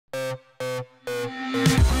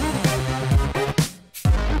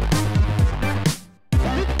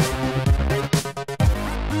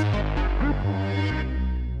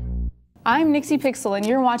I'm Nixie Pixel, and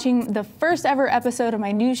you're watching the first ever episode of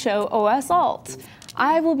my new show, OS Alt.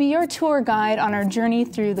 I will be your tour guide on our journey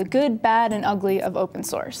through the good, bad, and ugly of open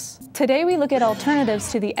source. Today we look at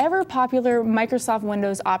alternatives to the ever-popular Microsoft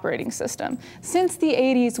Windows operating system. Since the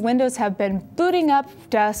 80s, Windows have been booting up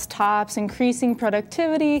desktops, increasing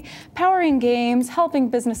productivity, powering games, helping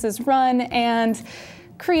businesses run, and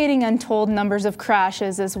creating untold numbers of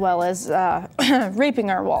crashes, as well as raping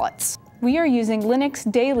our wallets. We are using Linux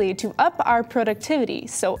daily to up our productivity,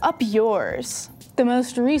 so up yours. The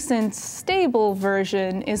most recent stable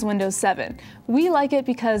version is Windows 7. We like it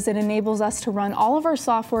because it enables us to run all of our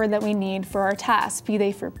software that we need for our tasks, be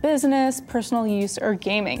they for business, personal use, or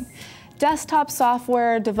gaming. Desktop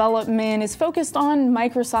software development is focused on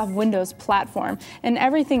Microsoft Windows platform, and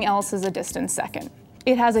everything else is a distant second.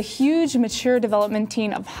 It has a huge, mature development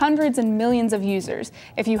team of hundreds and millions of users.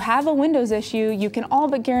 If you have a Windows issue, you can all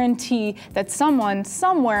but guarantee that someone,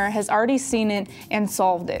 somewhere, has already seen it and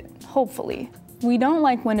solved it, hopefully. We don't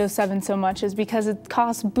like Windows 7 so much is because it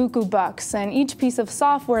costs buku bucks, and each piece of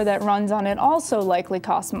software that runs on it also likely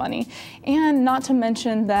costs money. And not to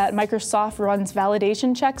mention that Microsoft runs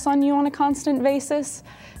validation checks on you on a constant basis.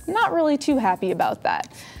 Not really too happy about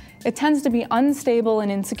that. It tends to be unstable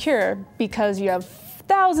and insecure because you have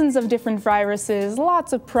thousands of different viruses,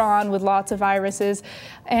 lots of prawn with lots of viruses,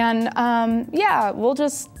 and yeah, we'll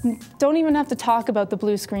just don't even have to talk about the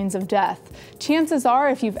blue screens of death. Chances are,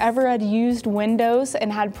 if you've ever had used Windows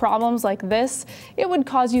and had problems like this, it would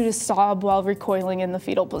cause you to sob while recoiling in the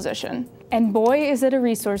fetal position. And boy, is it a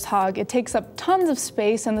resource hog. It takes up tons of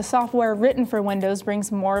space, and the software written for Windows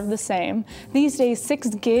brings more of the same. These days, 6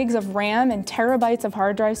 gigs of RAM and terabytes of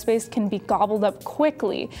hard drive space can be gobbled up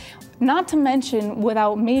quickly. Not to mention,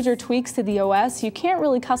 without major tweaks to the OS, you can't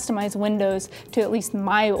really customize Windows to at least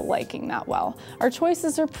my liking that well. Our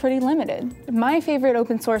choices are pretty limited. My favorite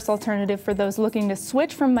open source alternative for those looking to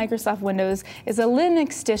switch from Microsoft Windows is a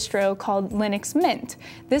Linux distro called Linux Mint.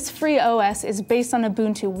 This free OS is based on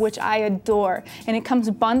Ubuntu, which I adore, and it comes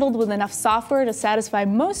bundled with enough software to satisfy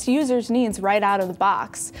most users' needs right out of the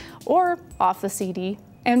box, or off the CD.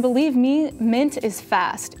 And believe me, Mint is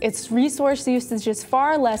fast. Its resource usage is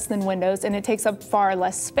far less than Windows, and it takes up far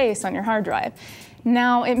less space on your hard drive.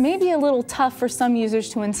 Now, it may be a little tough for some users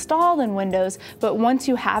to install in Windows, but once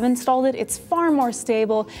you have installed it, it's far more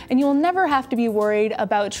stable, and you'll never have to be worried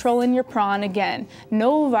about trolling your prawn again.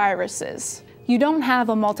 No viruses. You don't have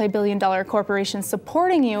a multi-billion-dollar corporation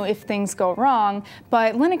supporting you if things go wrong,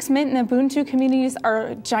 but Linux Mint and Ubuntu communities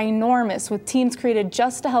are ginormous, with teams created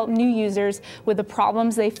just to help new users with the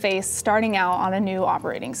problems they face starting out on a new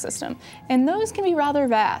operating system. And those can be rather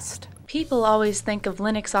vast. People always think of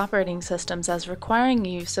Linux operating systems as requiring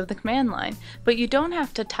use of the command line, but you don't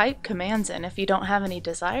have to type commands in if you don't have any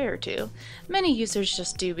desire to. Many users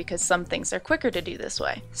just do because some things are quicker to do this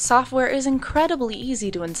way. Software is incredibly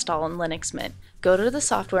easy to install in Linux Mint. Go to the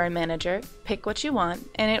software manager, pick what you want,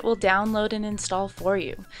 and it will download and install for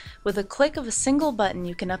you. With a click of a single button,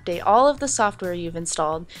 you can update all of the software you've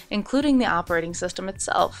installed, including the operating system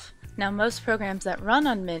itself. Now, most programs that run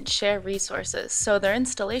on Mint share resources, so their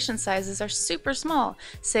installation sizes are super small,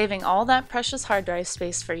 saving all that precious hard drive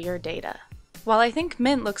space for your data. While I think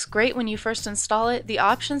Mint looks great when you first install it, the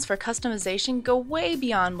options for customization go way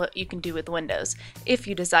beyond what you can do with Windows, if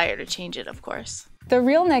you desire to change it, of course. The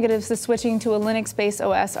real negatives to switching to a Linux-based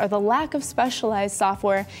OS are the lack of specialized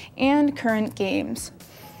software and current games.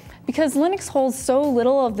 Because Linux holds so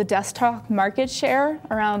little of the desktop market share,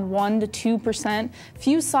 around 1% to 2%,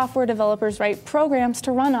 few software developers write programs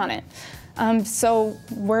to run on it. So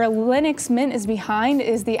where Linux Mint is behind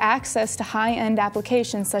is the access to high-end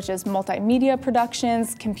applications such as multimedia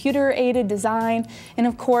productions, computer-aided design, and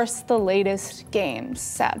of course the latest games,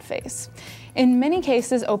 sad face. In many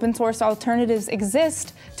cases, open source alternatives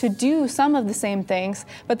exist to do some of the same things,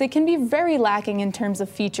 but they can be very lacking in terms of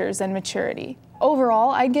features and maturity. Overall,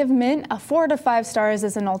 I give Mint a 4 to 5 stars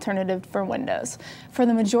as an alternative for Windows. For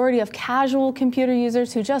the majority of casual computer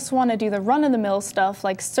users who just want to do the run-of-the-mill stuff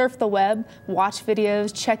like surf the web, watch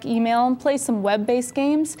videos, check email, and play some web-based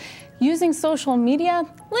games, using social media,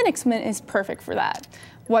 Linux Mint is perfect for that.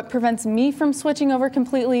 What prevents me from switching over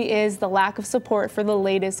completely is the lack of support for the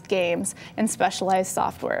latest games and specialized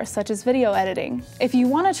software, such as video editing. If you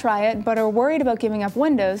want to try it but are worried about giving up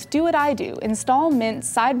Windows, do what I do. Install Mint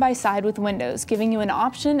side by side with Windows, giving you an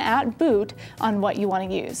option at boot on what you want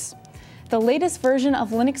to use. The latest version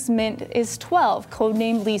of Linux Mint is 12,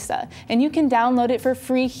 codenamed Lisa, and you can download it for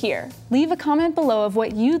free here. Leave a comment below of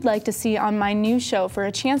what you'd like to see on my new show for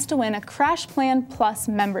a chance to win a Crash Plan Plus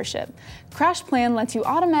membership. Crash Plan lets you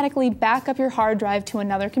automatically back up your hard drive to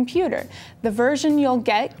another computer. The version you'll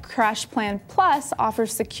get, Crash Plan Plus,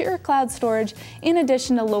 offers secure cloud storage in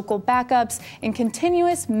addition to local backups and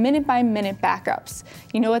continuous minute-by-minute backups.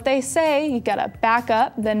 You know what they say, you gotta back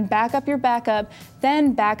up, then back up your backup,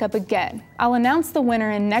 then back up again. I'll announce the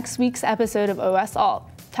winner in next week's episode of OS Alt.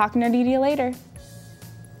 Talk nerdy to you later.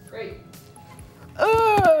 Great.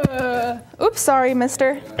 Oops, sorry,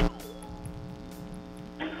 mister.